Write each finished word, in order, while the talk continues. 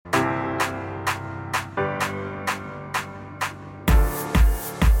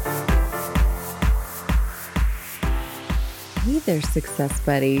there, Success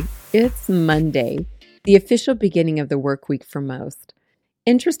Buddy. It's Monday, the official beginning of the work week for most.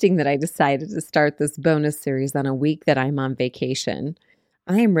 Interesting that I decided to start this bonus series on a week that I'm on vacation.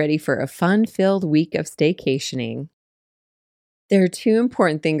 I am ready for a fun-filled week of staycationing. There are two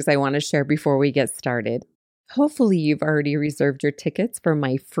important things I want to share before we get started. Hopefully you've already reserved your tickets for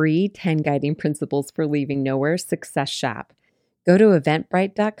my free 10 Guiding Principles for Leaving Nowhere Success Shop. Go to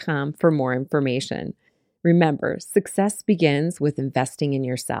eventbrite.com for more information. Remember, success begins with investing in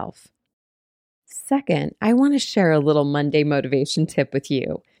yourself. Second, I want to share a little Monday motivation tip with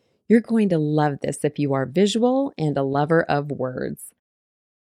you. You're going to love this if you are visual and a lover of words.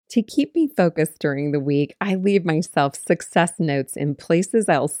 To keep me focused during the week, I leave myself success notes in places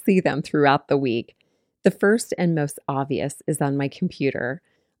I'll see them throughout the week. The first and most obvious is on my computer.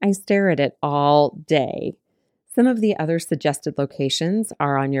 I stare at it all day. Some of the other suggested locations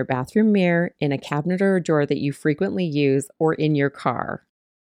are on your bathroom mirror, in a cabinet or a drawer that you frequently use, or in your car.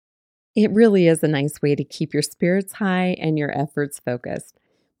 It really is a nice way to keep your spirits high and your efforts focused.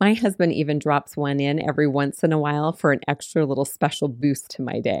 My husband even drops one in every once in a while for an extra little special boost to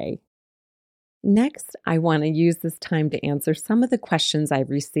my day. Next, I want to use this time to answer some of the questions I've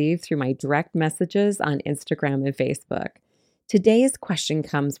received through my direct messages on Instagram and Facebook. Today's question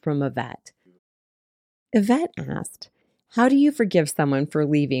comes from Yvette. Yvette asked, how do you forgive someone for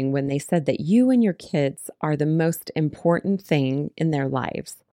leaving when they said that you and your kids are the most important thing in their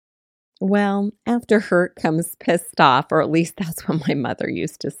lives? Well, after hurt comes pissed off, or at least that's what my mother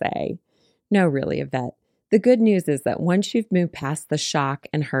used to say. No, really, Yvette. The good news is that once you've moved past the shock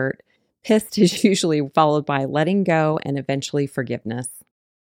and hurt, pissed is usually followed by letting go and eventually forgiveness.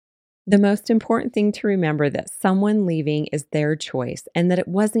 The most important thing to remember that someone leaving is their choice and that it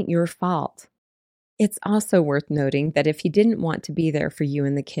wasn't your fault. It's also worth noting that if he didn't want to be there for you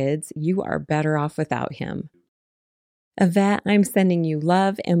and the kids, you are better off without him. Yvette, I'm sending you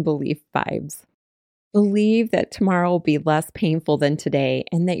love and belief vibes. Believe that tomorrow will be less painful than today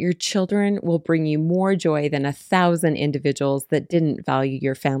and that your children will bring you more joy than 1,000 individuals that didn't value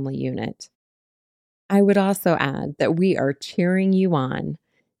your family unit. I would also add that we are cheering you on.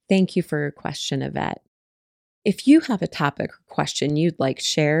 Thank you for your question, Yvette. If you have a topic or question you'd like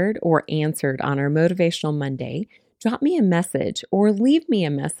shared or answered on our Motivational Monday, drop me a message or leave me a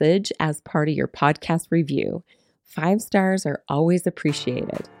message as part of your podcast review. 5 stars are always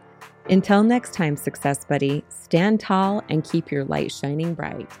appreciated. Until next time, Success Buddy, stand tall and keep your light shining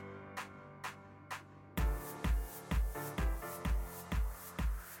bright.